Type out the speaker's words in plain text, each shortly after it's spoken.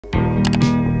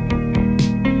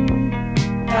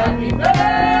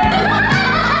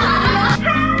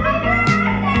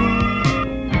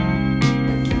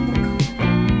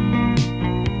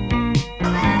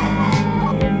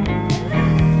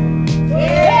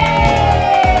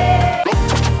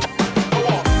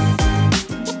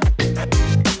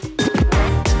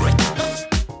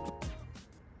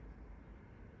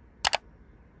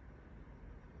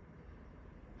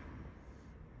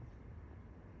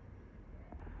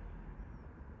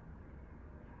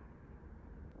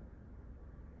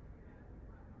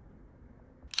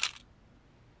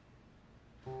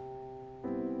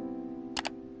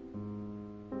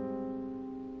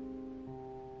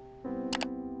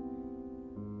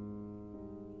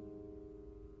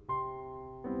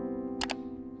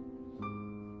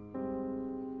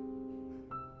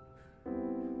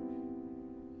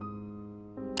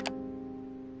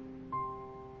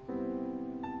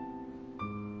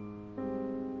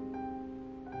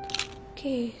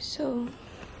Okay, so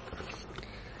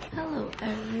hello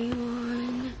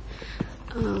everyone.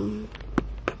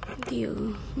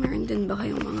 Meron din ba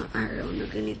kayong mga araw na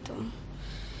ganito?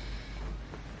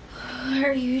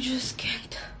 Where you just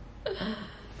can't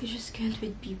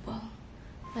with people.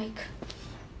 Like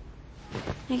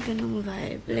ganung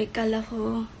vibe. Like, kala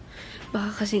ko,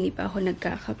 baka kasi hindi pa ako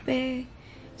nagkakape.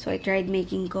 So, I tried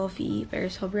making coffee,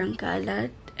 pero sobrang kalat.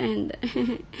 And,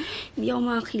 hindi ako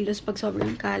makakilos pag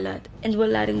sobrang kalat. And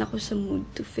wala rin ako sa mood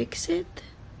to fix it.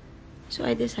 So,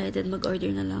 I decided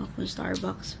mag-order na lang ako ng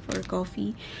Starbucks for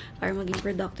coffee para maging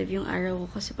productive yung araw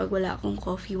ko. Kasi pag wala akong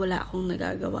coffee, wala akong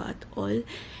nagagawa at all.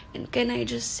 And can I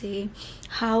just say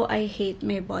how I hate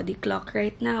my body clock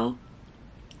right now?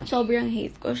 Sobrang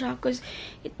hate ko siya because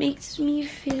it makes me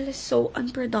feel so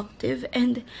unproductive.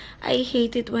 And I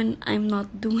hate it when I'm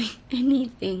not doing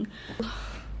anything.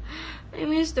 I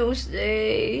miss those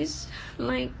days.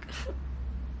 Like,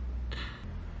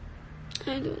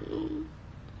 I don't know.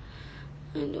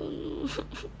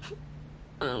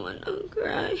 I wanna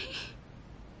cry.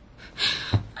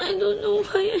 I don't know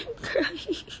why I'm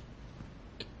crying.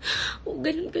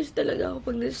 Ganun kasi talaga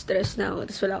ako pag na-stress na ako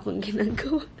tapos wala akong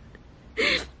ginagawa.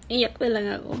 Iyak na lang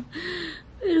ako.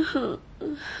 Pero,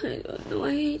 I don't know.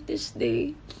 I hate this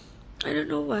day. I don't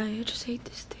know why. I just hate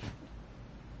this day.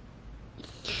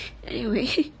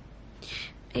 Anyway,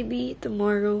 maybe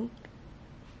tomorrow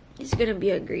is gonna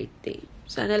be a great day.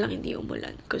 Sana lang hindi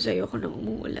umulan kasi ayoko nang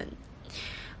umuulan.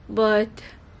 But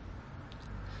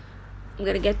I'm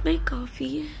gonna get my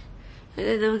coffee and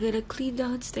then I'm gonna clean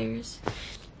downstairs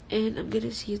and I'm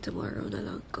gonna see you tomorrow na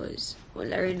lang cause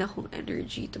wala rin akong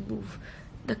energy to move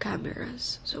the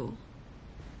cameras. So,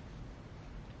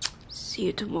 see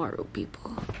you tomorrow,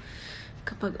 people.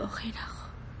 Kapag okay na ako.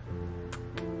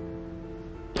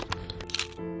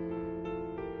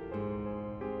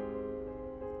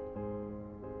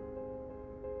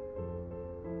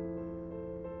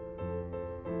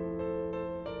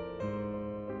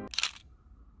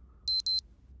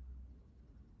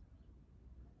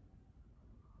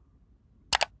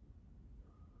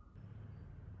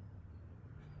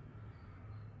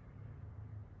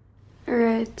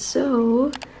 Alright,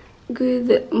 so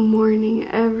good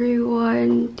morning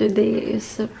everyone. Today is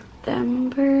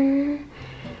September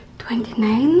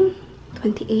 29,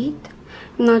 28.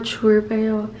 I'm not sure,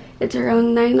 pero it's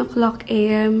around 9 o'clock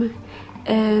a.m.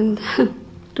 and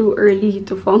too early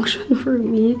to function for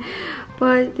me.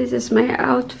 But this is my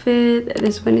outfit.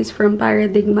 This one is from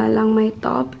Paradigma lang, my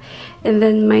top. And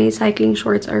then my cycling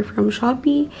shorts are from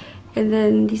Shopee. And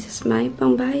then this is my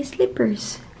pangbahay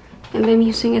slippers. And I'm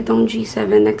using itong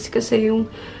G7X kasi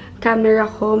yung camera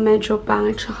ko medyo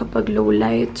pangit siya kapag low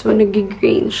light. So,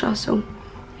 nag-grain siya. So,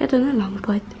 eto na lang.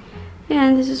 But,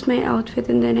 ayan, this is my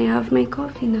outfit. And then, I have my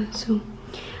coffee na. So,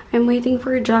 I'm waiting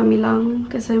for Jamie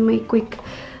lang kasi may quick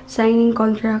signing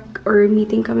contract or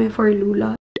meeting kami for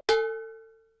Lula.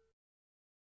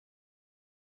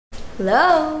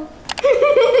 Hello!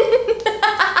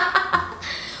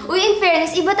 Uy, in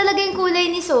fairness, iba talaga yung kulay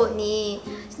ni Sony.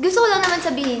 Gusto ko lang naman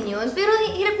sabihin yun, pero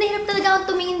hirap na hirap talaga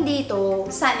akong tumingin dito.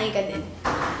 Sanay ka din.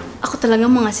 Ako talaga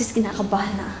mga sis,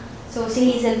 kinakabahan na. So, si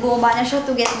Hazel, bumaba na siya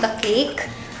to get the cake.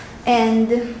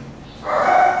 And,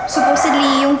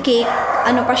 supposedly, yung cake,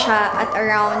 ano pa siya, at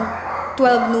around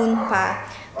 12 noon pa.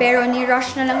 Pero,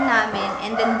 ni-rush na lang namin,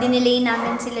 and then, dinelay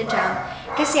namin sila Jam.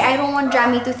 Kasi, I don't want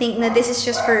Jamie to think na this is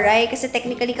just for Rai, kasi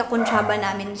technically, kakonsyaba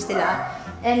namin sila.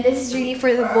 And this is really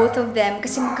for the both of them,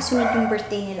 kasi magkasunod yung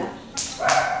birthday nila.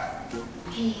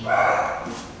 Okay.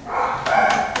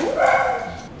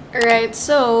 Alright,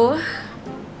 so,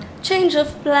 change of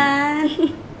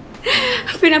plan.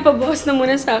 Pinapabukas na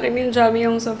muna sa akin yung Jami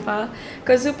yung sofa.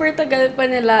 Kasi super tagal pa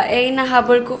nila.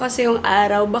 Nahabol ko kasi yung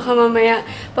araw. Baka mamaya,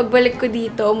 pagbalik ko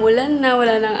dito, umulan na,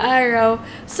 wala ng araw.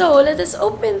 So, let us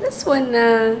open this one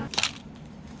na.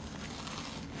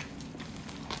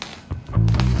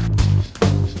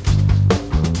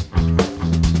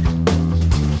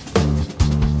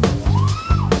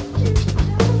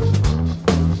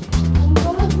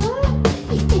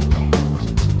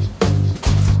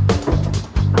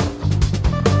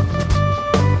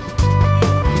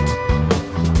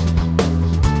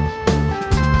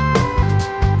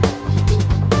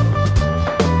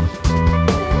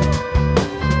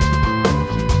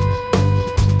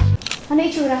 Ano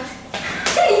itsura?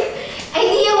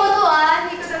 Ay, niya mo to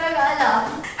Hindi ko talaga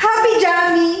alam. Happy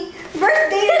Jami!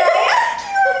 Birthday na! Ang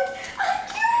cute!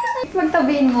 Ang cute!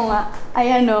 Magtabihin mo nga.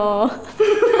 Ayan o.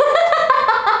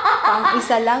 Pang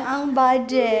isa lang ang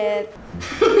budget.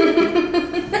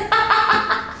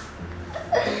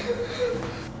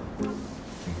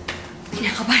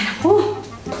 Kinakabahan ako.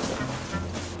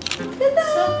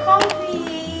 So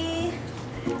comfy!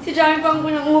 Si Jami pang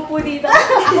munang umupo dito.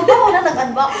 Ako ba wala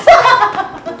nag-unbox?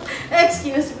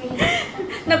 Excuse me.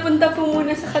 Napunta po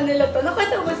muna sa kanila to.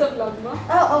 Nakita mo sa vlog mo?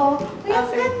 Oo. Uy, ang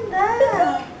Okay.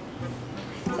 ganda!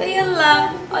 So, yan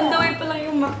lang. On the way pa lang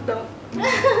yung McDo.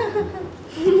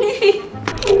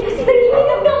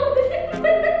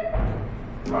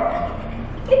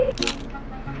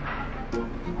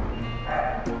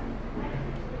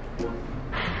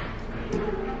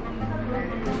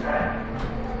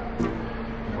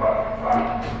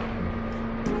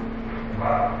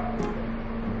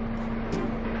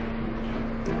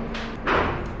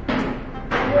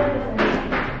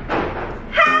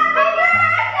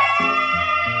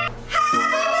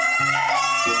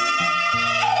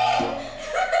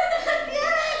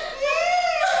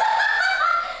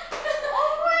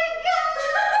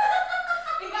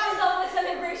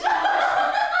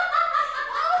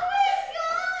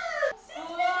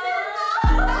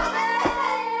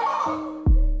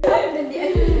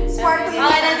 Sparkly.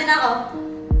 Okay, nandun ako.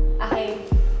 Okay.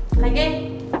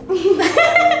 Lagi.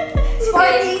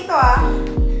 Sparkly ito ah.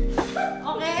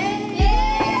 Okay.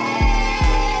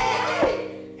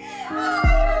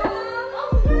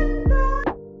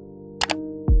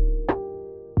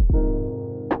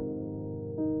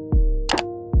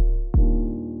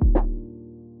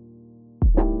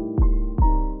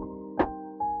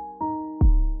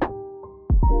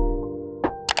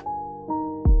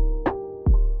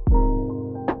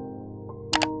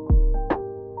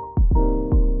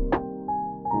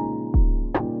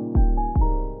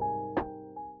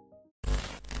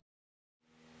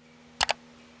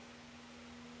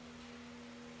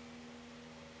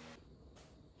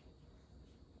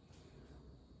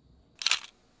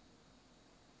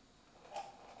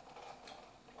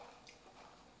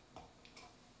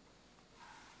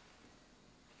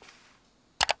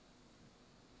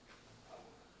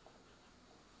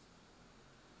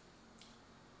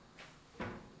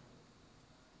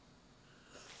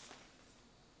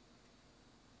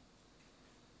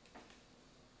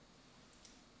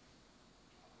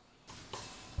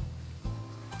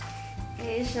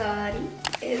 Hey, Shari,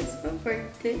 it's my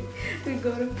birthday. We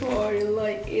gotta party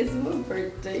like it's my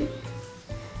birthday.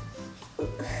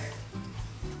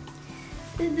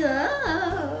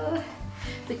 Ta-da!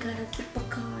 We gotta sip a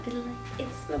party like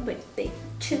it's my birthday.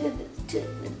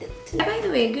 By the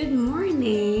way, good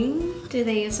morning.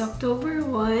 Today is October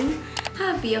 1.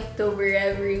 Happy October,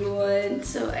 everyone.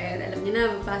 So, ayan, alam niyo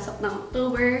na, magpasok ng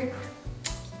October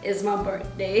is my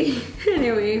birthday.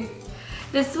 Anyway.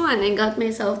 This one, I got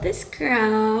myself this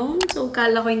crown. So,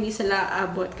 kala ko hindi sila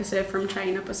abot kasi from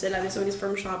China pa sila. This one is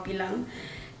from Shopee lang.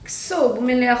 So,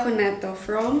 bumili ako na to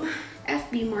from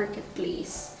FB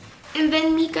Marketplace. And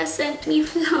then, Mika sent me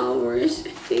flowers.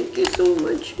 Thank you so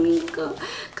much, Mika.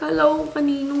 Kala ko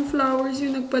kaninong flowers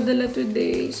yung nagpadala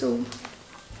today. So,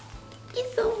 thank you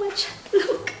so much.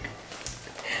 Look.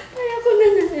 Parang ako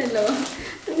nanalo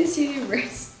ng Miss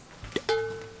Universe.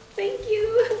 Thank you.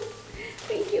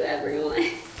 Thank you, everyone.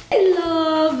 I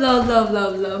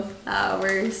love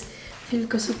flowers. Feel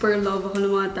ko super love ako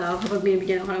ng mga tao kapag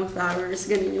bibigyan ako ng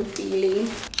flowers. Ganun yung feeling.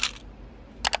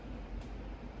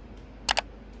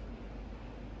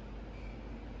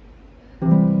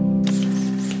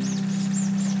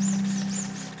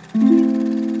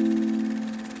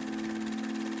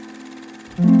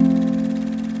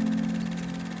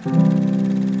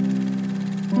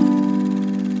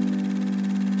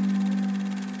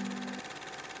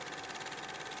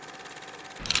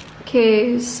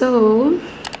 Okay, so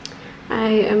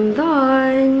I am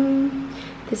done.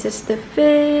 This is the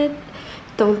fit.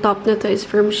 Itong top na to is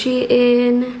from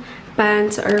Shein.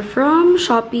 Pants are from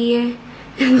Shopee.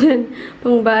 And then,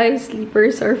 pangbahay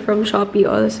sleepers are from Shopee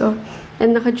also.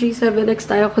 And naka G7X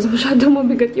tayo kasi masyadong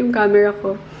mabigat yung camera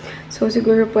ko. So,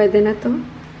 siguro pwede na to.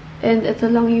 And ito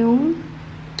lang yung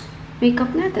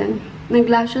makeup natin.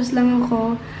 Nag-lashes lang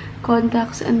ako,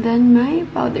 contacts, and then my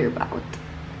powder pout.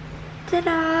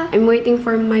 Tada! I'm waiting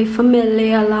for my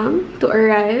familia lang to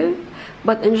arrive.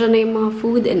 But andyan na yung mga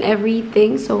food and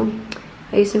everything. So,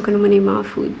 ayusin ko naman yung mga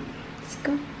food. Let's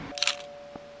go.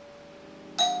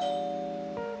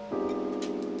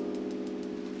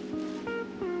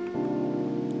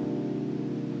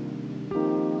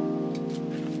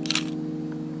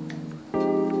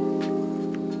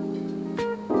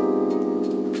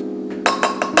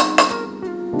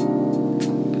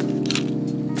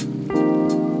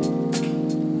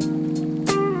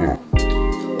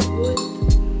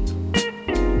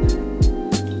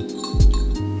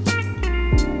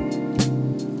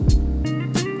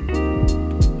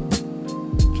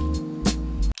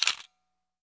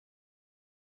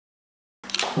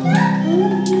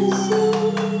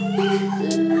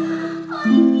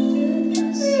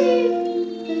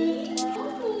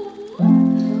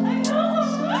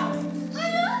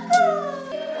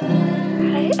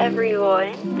 Hi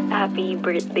everyone, happy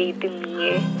birthday to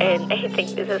me, and I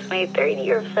think this is my third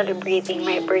year of celebrating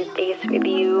my birthdays with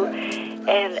you.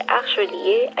 And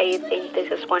actually, I think this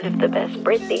is one of the best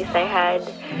birthdays I had.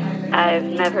 I've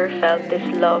never felt this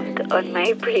loved on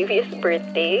my previous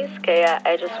birthdays, kaya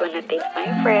I just want to thank my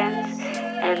friends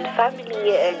and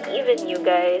family and even you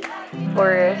guys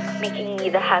for making me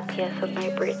the happiest on my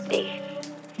birthday.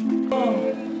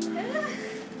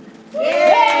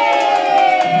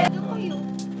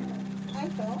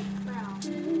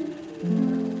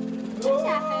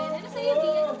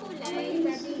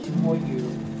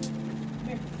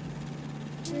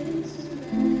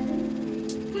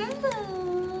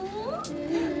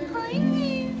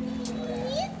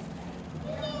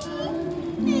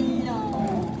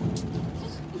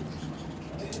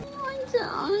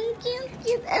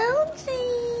 Cute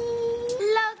Elsie!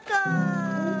 Loco!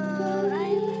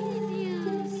 I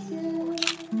miss you.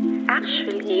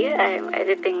 Actually, I'm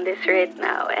editing this right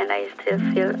now and I still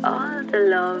feel all the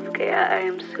love, kaya I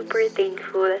am super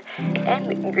thankful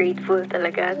and grateful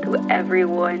talaga to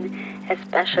everyone,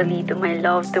 especially to my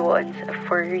loved ones,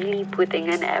 for really putting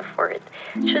an effort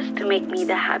just to make me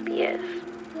the happiest.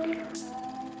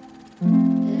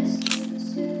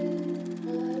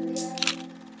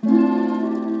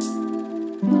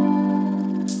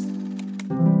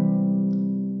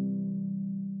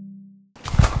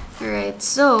 Alright,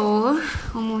 so,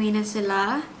 umuwi na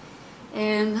sila.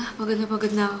 And, pagod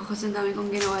na ako kasi ang dami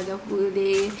kong ginawa the whole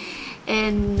day.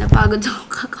 And, napagod ako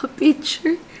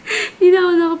kaka-picture. Hindi na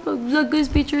ako nakapag-vlog kasi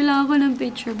picture lang ako ng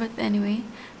picture. But anyway,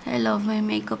 I love my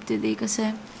makeup today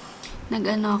kasi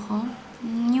nag-ano ako,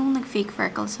 yung nag-fake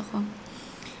freckles ako.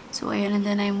 So, ayan, and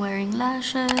then I'm wearing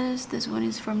lashes. This one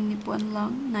is from Nippon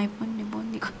lang. Nippon,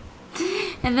 di ko.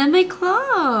 And then my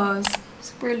claws.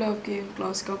 Super love ko yung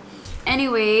claws ko.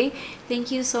 Anyway, thank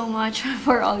you so much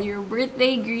for all your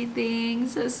birthday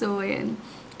greetings. So, ayan,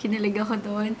 kinilig ako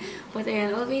doon. But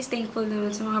ayan, always thankful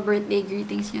naman sa mga birthday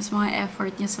greetings niya, sa mga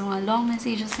effort niya, sa mga long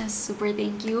messages niya. Super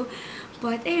thank you.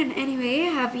 But ayan, anyway,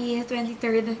 happy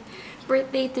 23rd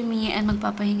birthday to me. And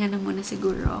magpapahinga na muna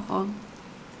siguro ako.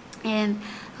 And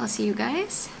I'll see you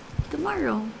guys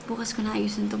tomorrow. Bukas ko na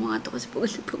ayusin itong mga to kasi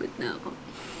pagod na ako.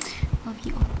 Love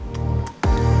you all.